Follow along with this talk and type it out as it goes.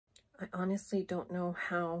I honestly don't know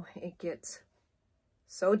how it gets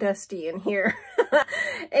so dusty in here.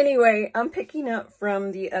 Anyway, I'm picking up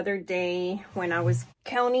from the other day when I was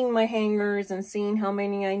counting my hangers and seeing how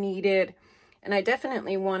many I needed. And I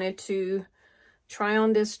definitely wanted to try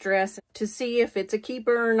on this dress to see if it's a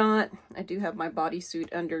keeper or not. I do have my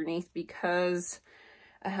bodysuit underneath because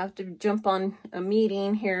I have to jump on a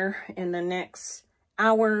meeting here in the next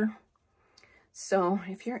hour. So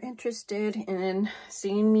if you're interested in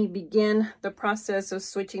seeing me begin the process of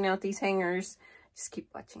switching out these hangers, just keep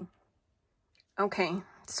watching. Okay,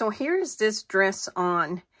 so here's this dress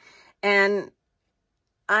on, and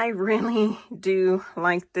I really do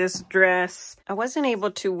like this dress. I wasn't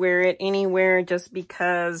able to wear it anywhere just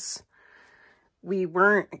because we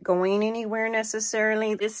weren't going anywhere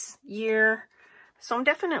necessarily this year. So I'm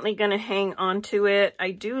definitely going to hang on to it.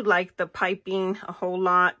 I do like the piping a whole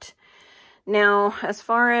lot. Now, as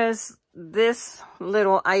far as this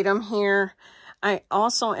little item here, I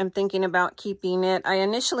also am thinking about keeping it. I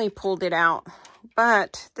initially pulled it out,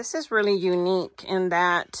 but this is really unique in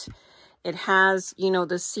that it has, you know,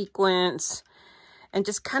 the sequins and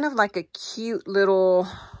just kind of like a cute little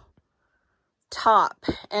top.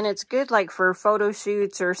 And it's good like for photo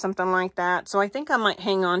shoots or something like that. So I think I might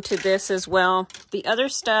hang on to this as well. The other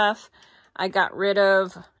stuff I got rid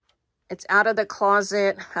of. It's out of the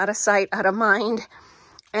closet, out of sight, out of mind.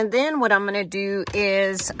 And then what I'm going to do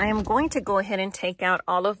is I am going to go ahead and take out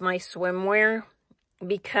all of my swimwear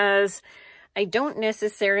because I don't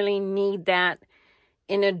necessarily need that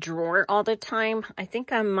in a drawer all the time. I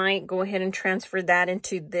think I might go ahead and transfer that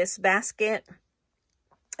into this basket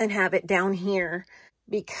and have it down here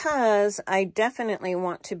because I definitely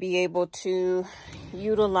want to be able to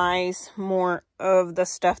utilize more of the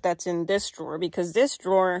stuff that's in this drawer, because this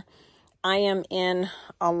drawer I am in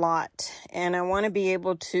a lot and I want to be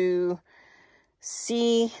able to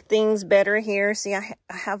see things better here. See, I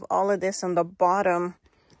have all of this on the bottom,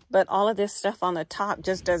 but all of this stuff on the top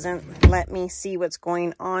just doesn't let me see what's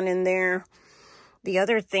going on in there. The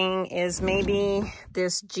other thing is maybe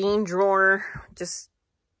this jean drawer, just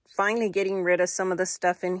finally getting rid of some of the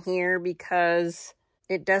stuff in here because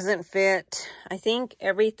it doesn't fit. I think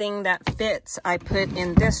everything that fits I put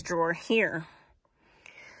in this drawer here.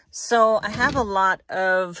 So I have a lot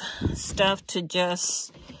of stuff to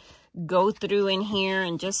just go through in here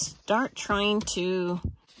and just start trying to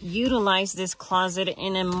utilize this closet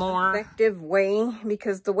in a more effective way,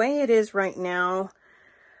 because the way it is right now,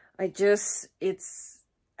 I just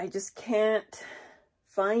can't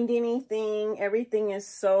find anything. Everything is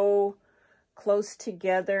so close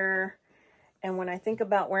together. And when I think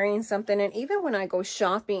about wearing something, and even when I go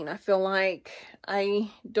shopping, I feel like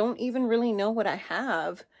I don't even really know what I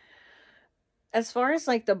have. As far as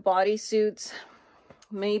like the bodysuits,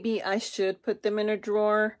 maybe I should put them in a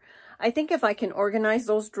drawer. I think if I can organize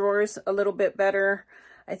those drawers a little bit better,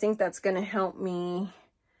 I think that's going to help me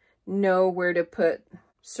know where to put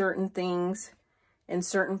certain things in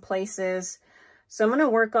certain places. So I'm going to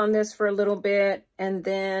work on this for a little bit. And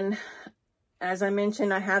then, as I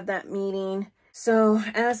mentioned, I have that meeting. So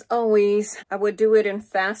as always, I would do it in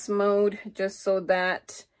fast mode just so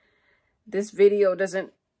that this video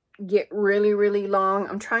doesn't get really long.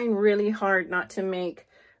 I'm trying really hard not to make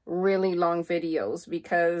really long videos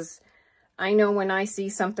because I know when I see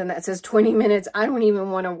something that says 20 minutes, I don't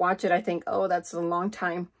even want to watch it. I think, oh, that's a long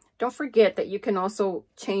time. Don't forget that you can also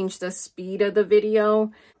change the speed of the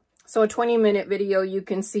video. So a 20-minute video you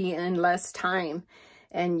can see in less time.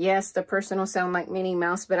 And yes, the person will sound like Minnie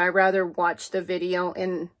Mouse, but I'd rather watch the video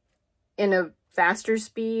in a faster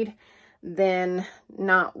speed than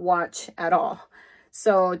not watch at all.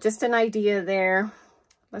 So just an idea there.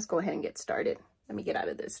 Let's go ahead and get started. Let me get out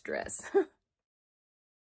of this dress.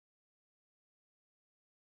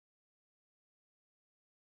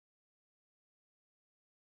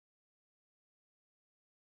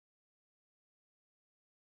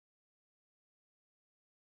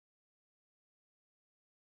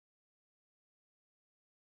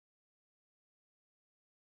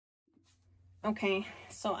 Okay,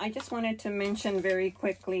 so I just wanted to mention very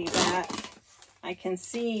quickly that I can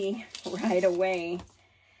see right away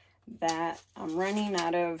that I'm running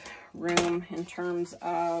out of room in terms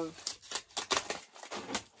of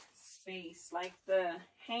space. Like the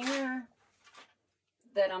hanger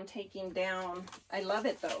that I'm taking down, I love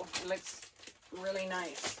it though. It looks really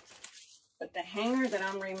nice. But the hanger that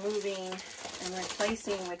I'm removing and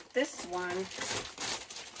replacing with this one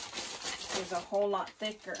is a whole lot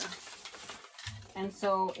thicker. And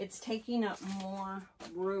so it's taking up more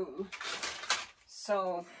room.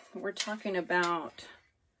 So we're talking about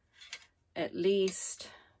at least,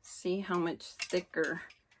 see how much thicker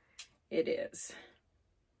it is.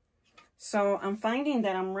 So I'm finding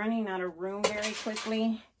that I'm running out of room very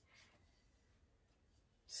quickly.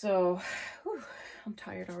 So whew, I'm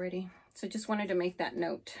tired already. So just wanted to make that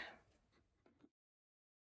note.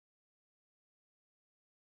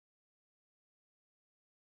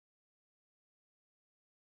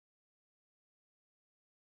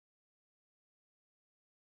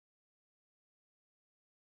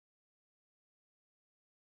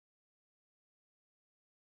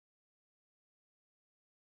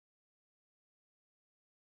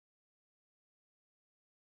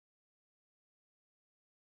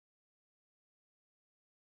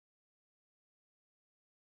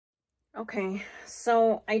 Okay,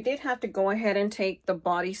 so I did have to go ahead and take the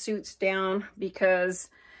bodysuits down because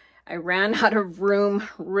I ran out of room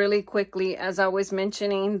really quickly. As I was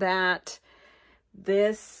mentioning, that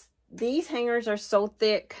these hangers are so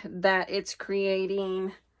thick that it's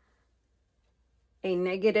creating a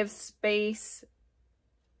negative space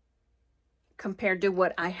compared to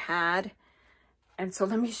what I had. And so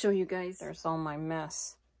let me show you guys. There's all my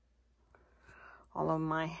mess. All of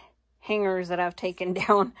my hangers that I've taken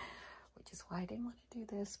down, which is why I didn't want to do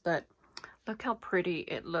this. But look how pretty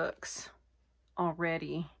it looks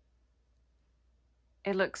already.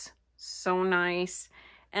 It looks so nice.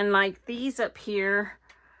 And like these up here,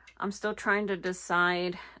 I'm still trying to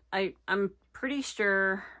decide. I'm pretty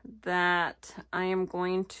sure that I am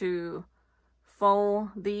going to fold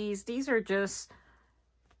these. These are just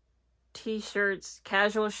t-shirts,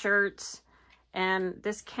 casual shirts. And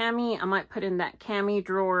this cami, I might put in that cami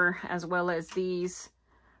drawer, as well as these.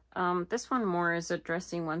 This one more is a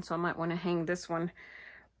dressing one, so I might want to hang this one.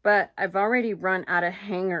 But I've already run out of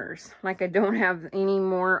hangers. Like, I don't have any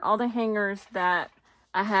more. All the hangers that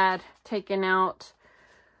I had taken out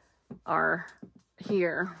are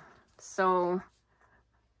here. So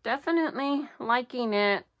definitely liking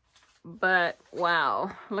it. But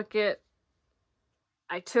wow, look at,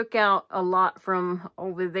 I took out a lot from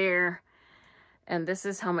over there. And this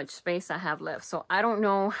is how much space I have left. So I don't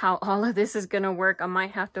know how all of this is going to work. I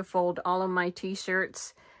might have to fold all of my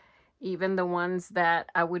t-shirts, even the ones that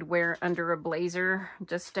I would wear under a blazer,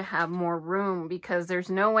 just to have more room, because there's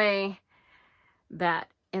no way that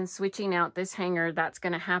in switching out this hanger that's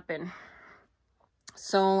going to happen.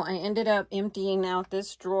 So I ended up emptying out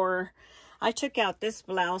this drawer. I took out this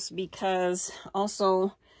blouse because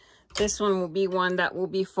also this one will be one that will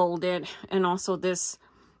be folded, and also this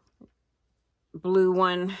blue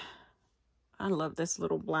one. I love this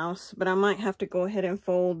little blouse, but I might have to go ahead and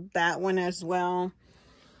fold that one as well.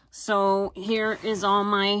 So here is all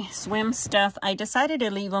my swim stuff. I decided to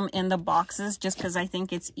leave them in the boxes just because I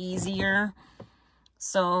think it's easier.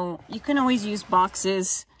 So you can always use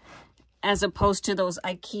boxes as opposed to those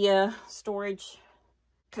IKEA storage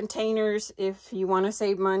containers if you want to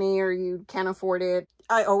save money or you can't afford it.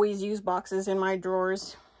 I always use boxes in my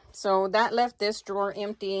drawers. So that left this drawer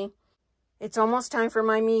empty. It's almost time for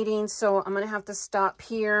my meeting, so I'm going to have to stop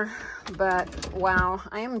here. But wow,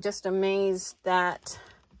 I am just amazed that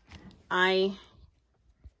I'm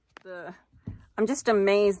just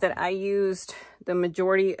amazed that I used the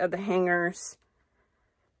majority of the hangers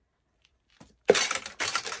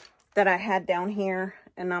that I had down here,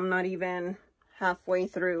 and I'm not even halfway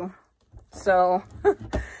through. So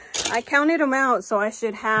I counted them out, so I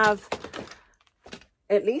should have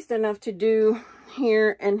at least enough to do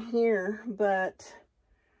here and here, but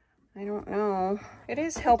I don't know. It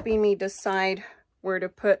is helping me decide where to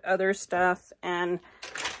put other stuff, and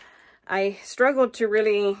I struggled to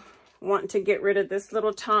really want to get rid of this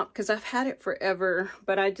little top because I've had it forever,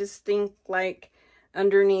 but I just think like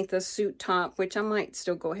underneath a suit top, which I might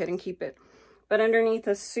still go ahead and keep it, but underneath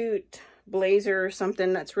a suit blazer or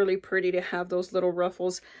something, that's really pretty to have those little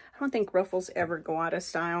ruffles. I don't think ruffles ever go out of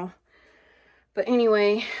style. But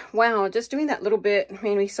anyway, wow, just doing that little bit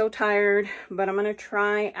made me so tired. But I'm going to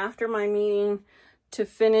try after my meeting to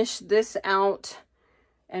finish this out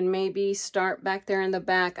and maybe start back there in the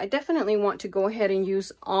back. I definitely want to go ahead and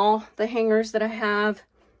use all the hangers that I have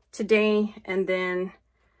today. And then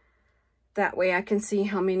that way I can see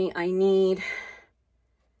how many I need.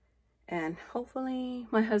 And hopefully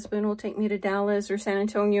my husband will take me to Dallas or San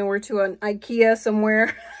Antonio or to an IKEA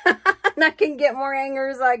somewhere. And I can get more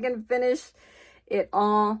hangers so I can finish it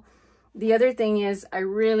all. The other thing is I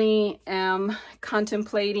really am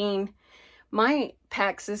contemplating, my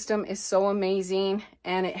pack system is so amazing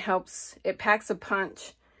and it packs a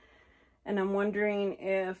punch, and I'm wondering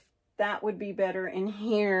if that would be better in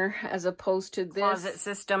here as opposed to this closet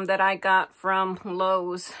system that I got from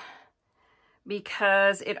Lowe's,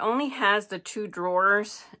 because it only has the 2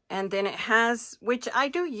 drawers, and then it has, which I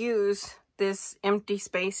do use this empty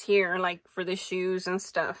space here, like for the shoes and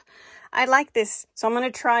stuff. I like this, so I'm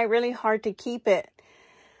going to try really hard to keep it.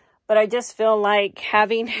 But I just feel like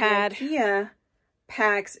having had IKEA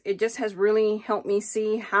packs, it just has really helped me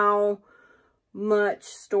see how much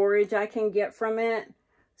storage I can get from it.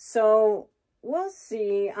 So we'll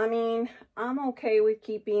see. I mean, I'm okay with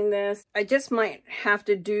keeping this. I just might have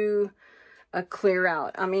to do a clear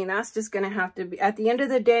out. I mean, that's just going to have to be, at the end of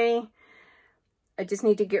the day, I just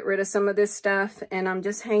need to get rid of some of this stuff, and I'm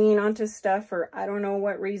just hanging on to stuff for I don't know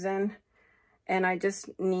what reason, and I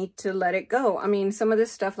just need to let it go. I mean, some of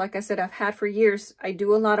this stuff, like I said, I've had for years. I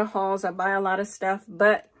do a lot of hauls, I buy a lot of stuff,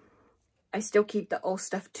 but I still keep the old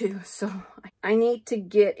stuff too. So I need to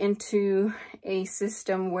get into a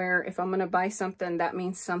system where if I'm going to buy something, that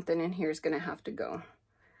means something in here is going to have to go.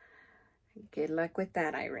 Good luck with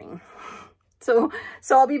that, Irene. So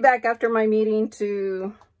I'll be back after my meeting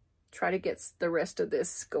to try to get the rest of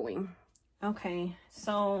this going. Okay,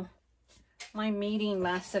 so my meeting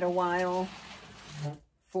lasted a while,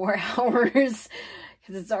 4 hours,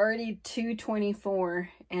 because it's already 2:24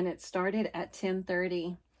 and it started at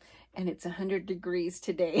 10:30 and it's 100 degrees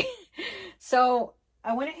today. So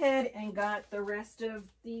I went ahead and got the rest of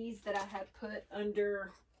these that I had put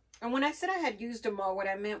under, and when I said I had used them all, what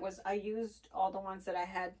I meant was I used all the ones that I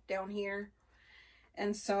had down here.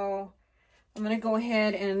 And so I'm going to go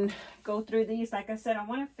ahead and go through these. Like I said, I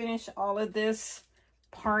want to finish all of this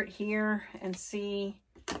part here and see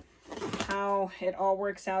how it all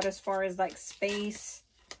works out as far as like space.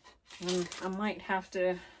 And I might have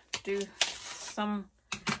to do some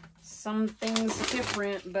things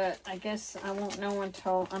different, but I guess I won't know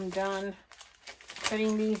until I'm done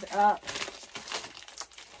putting these up.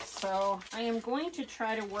 So I am going to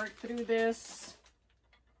try to work through this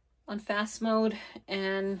on fast mode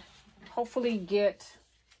and hopefully get,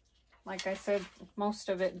 like I said, most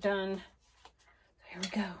of it done. Here we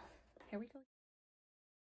go. Here we go.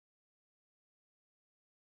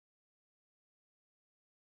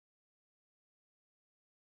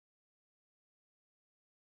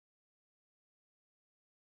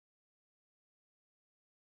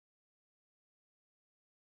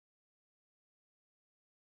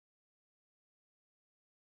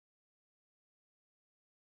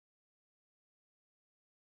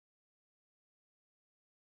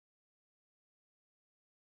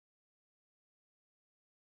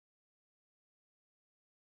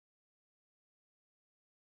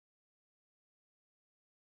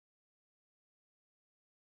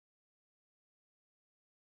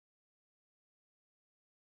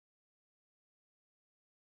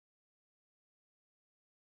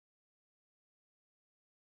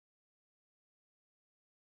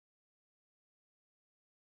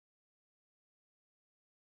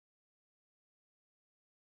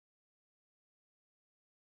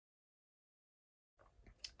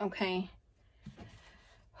 Okay.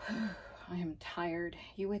 I am tired.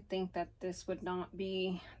 You would think that this would not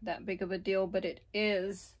be that big of a deal, but it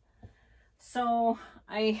is. So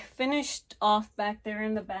I finished off back there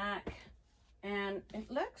in the back and it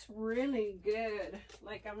looks really good.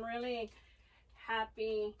 Like, I'm really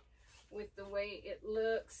happy with the way it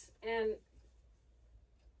looks, and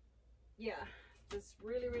yeah, just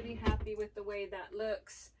really happy with the way that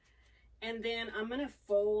looks. And then I'm gonna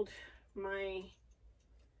fold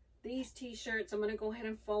these t-shirts. I'm going to go ahead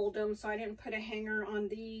and fold them, so I didn't put a hanger on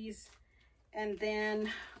these. And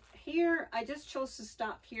then here, I just chose to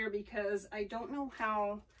stop here because I don't know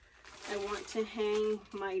how I want to hang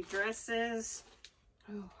my dresses.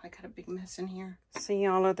 Oh, I got a big mess in here. See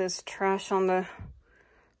all of this trash on the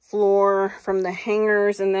floor from the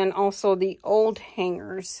hangers, and then also the old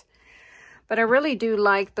hangers. But I really do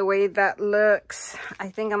like the way that looks. I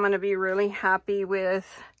think I'm going to be really happy with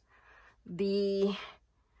the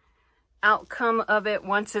outcome of it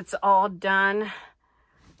once it's all done.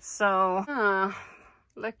 So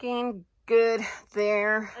looking good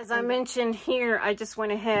there. As I mentioned here, I just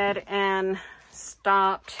went ahead and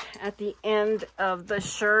stopped at the end of the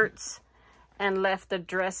shirts and left the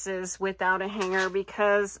dresses without a hanger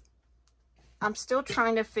because I'm still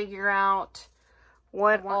trying to figure out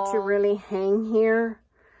what I want to really hang here.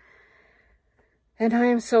 And I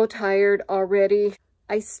am so tired already.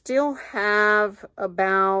 I still have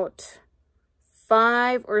about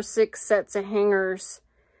 5 or 6 sets of hangers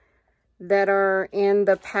that are in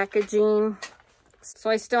the packaging. So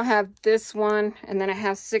I still have this one, and then I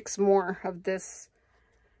have 6 more of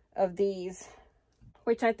these,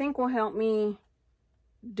 which I think will help me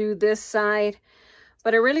do this side.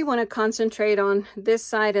 But I really want to concentrate on this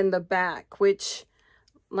side and the back, which,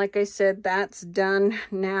 like I said, that's done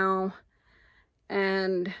now.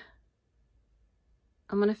 And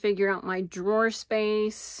I'm going to figure out my drawer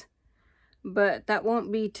space, but that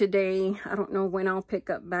won't be today. I don't know when I'll pick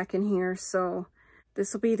up back in here. So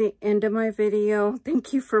this will be the end of my video.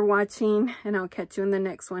 Thank you for watching, and I'll catch you in the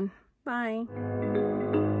next one.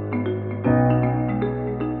 Bye.